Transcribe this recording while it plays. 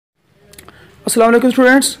अस्सलाम वालेकुम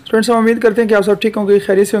स्टूडेंट्स हम उम्मीद करते हैं कि आप सब ठीक होंगे,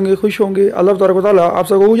 खैरियत से होंगे, खुश होंगे। अल्लाह तबारक व तआला आप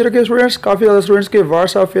सबको खुश रखे। स्टूडेंट्स काफ़ी ज़्यादा स्टूडेंट्स के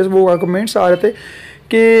व्हाट्सएप फेसबुक और कमेंट्स आ रहे थे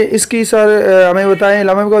कि इसकी सर हमें बताएं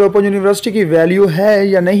अल्लामा इकबाल ओपन यूनिवर्सिटी की वैल्यू है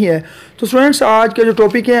या नहीं है। तो स्टूडेंट्स आज का जो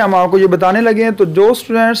टॉपिक है हम आपको ये बताने लगे हैं। तो जो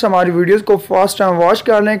स्टूडेंट्स हमारी वीडियोस को फर्स्ट टाइम वॉच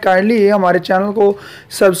कर लें, काइंडली हमारे चैनल को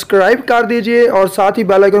सब्सक्राइब कर दीजिए और साथ ही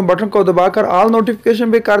बेल आइकन बटन को दबाकर ऑल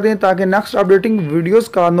नोटिफिकेशन पे कर दें ताकि नेक्स्ट अपडेटिंग वीडियोस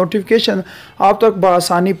का नोटिफिकेशन आप तक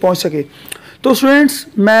बआसानी पहुँच सके। तो स्टूडेंट्स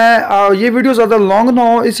मैं ये वीडियो ज़्यादा लॉन्ग ना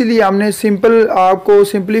हो इसीलिए हमने सिंपल आपको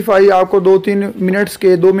सिंपलीफाई आपको 2 मिनट्स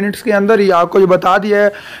के अंदर ही आपको ये बता दिया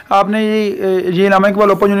है आपने ये अल्लामा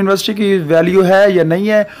इकबाल ओपन यूनिवर्सिटी की वैल्यू है या नहीं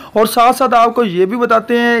है। और साथ साथ आपको ये भी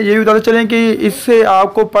बताते चलें कि इससे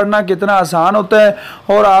आपको पढ़ना कितना आसान होता है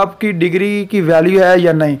और आपकी डिग्री की वैल्यू है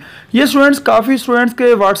या नहीं। ये स्टूडेंट्स काफ़ी स्टूडेंट्स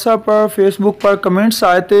के व्हाट्सएप पर फेसबुक पर कमेंट्स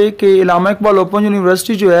आए थे कि अल्लामा इकबाल ओपन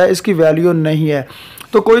यूनिवर्सिटी जो है इसकी वैल्यू नहीं है,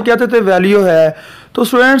 तो कोई कहते थे वैल्यू है। तो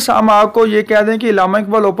स्टूडेंट्स हम आपको ये कह दें कि अल्लामा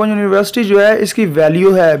इकबाल ओपन यूनिवर्सिटी जो है इसकी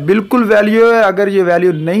वैल्यू है, बिल्कुल वैल्यू है। अगर ये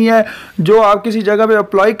वैल्यू नहीं है, जो आप किसी जगह पे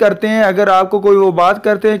अप्लाई करते हैं, अगर आपको कोई वो बात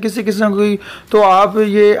करते हैं किसी किस्म की, तो आप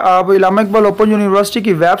अल्लामा इकबाल ओपन यूनिवर्सिटी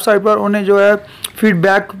की वेबसाइट पर उन्हें जो है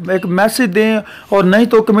फीडबैक एक मैसेज दें और नहीं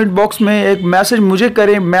तो कमेंट बॉक्स में एक मैसेज मुझे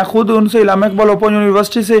करें, मैं खुद उनसे अल्लामा इकबाल ओपन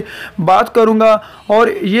यूनिवर्सिटी से बात करूँगा। और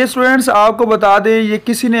ये स्टूडेंट्स आपको बता दें, ये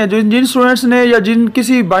किसी ने जिन स्टूडेंट्स ने या जिन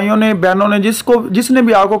किसी भाइयों ने बहनों ने जिसने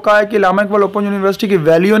भी आपको कहा है कि अल्लामा इकबाल ओपन यूनिवर्सिटी की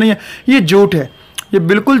वैल्यू नहीं है, ये झूठ है, ये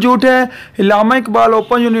बिल्कुल झूठ है। अल्लामा इकबाल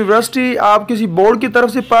ओपन यूनिवर्सिटी आप किसी बोर्ड की तरफ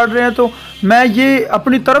से पढ़ रहे हैं तो मैं ये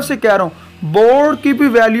अपनी तरफ से कह रहा हूँ, बोर्ड की भी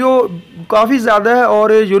वैल्यू काफ़ी ज़्यादा है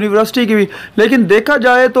और यूनिवर्सिटी की भी, लेकिन देखा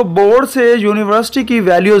जाए तो बोर्ड से यूनिवर्सिटी की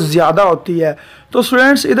वैल्यू ज़्यादा होती है। तो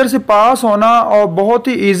स्टूडेंट्स इधर से पास होना और बहुत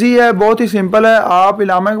ही इजी है, बहुत ही सिंपल है। आप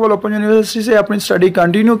अल्लामा इकबाल ओपन यूनिवर्सिटी से अपनी स्टडी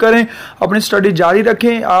कंटिन्यू करें, अपनी स्टडी जारी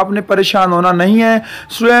रखें, आपने परेशान होना नहीं है।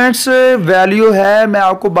 स्टूडेंट्स वैल्यू है, मैं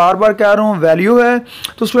आपको बार बार कह रहा हूँ वैल्यू है।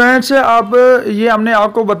 तो स्टूडेंट्स अब ये हमने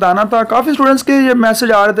आपको बताना था, काफ़ी स्टूडेंट्स के ये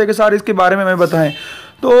मैसेज आ रहे थे कि सर इसके बारे में हमें बताएं।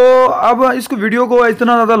 तो अब इसको वीडियो को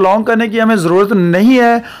इतना ज़्यादा लॉन्ग करने की हमें ज़रूरत नहीं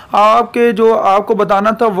है। जो आपको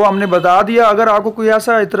बताना था वो हमने बता दिया। अगर आपको कोई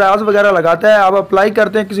ऐसा इतराज़ वगैरह लगाता है, आप अप्लाई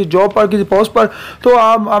करते हैं किसी जॉब पर, किसी पोस्ट पर, तो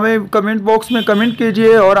आप हमें कमेंट बॉक्स में कमेंट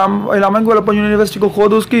कीजिए और हम अल्लामा इकबाल ओपन यूनिवर्सिटी को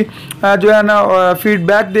खुद उसकी जो है ना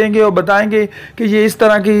फीडबैक देंगे और बताएंगे कि ये इस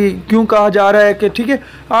तरह की क्यों कहा जा रहा है। कि ठीक है,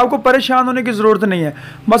 आपको परेशान होने की ज़रूरत नहीं है,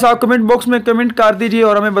 बस आप कमेंट बॉक्स में कमेंट कर दीजिए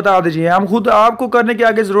और हमें बता दीजिए, हम खुद आपको करने की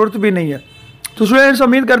आगे ज़रूरत भी नहीं है। तो स्टूडेंट्स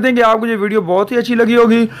उम्मीद करते हैं कि आपको ये वीडियो बहुत ही अच्छी लगी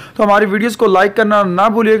होगी, तो हमारी वीडियोस को लाइक करना ना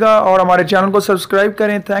भूलिएगा और हमारे चैनल को सब्सक्राइब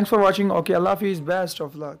करें। Thanks for watching. ओके, अल्लाह हाफिज़, बेस्ट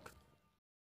ऑफ लक।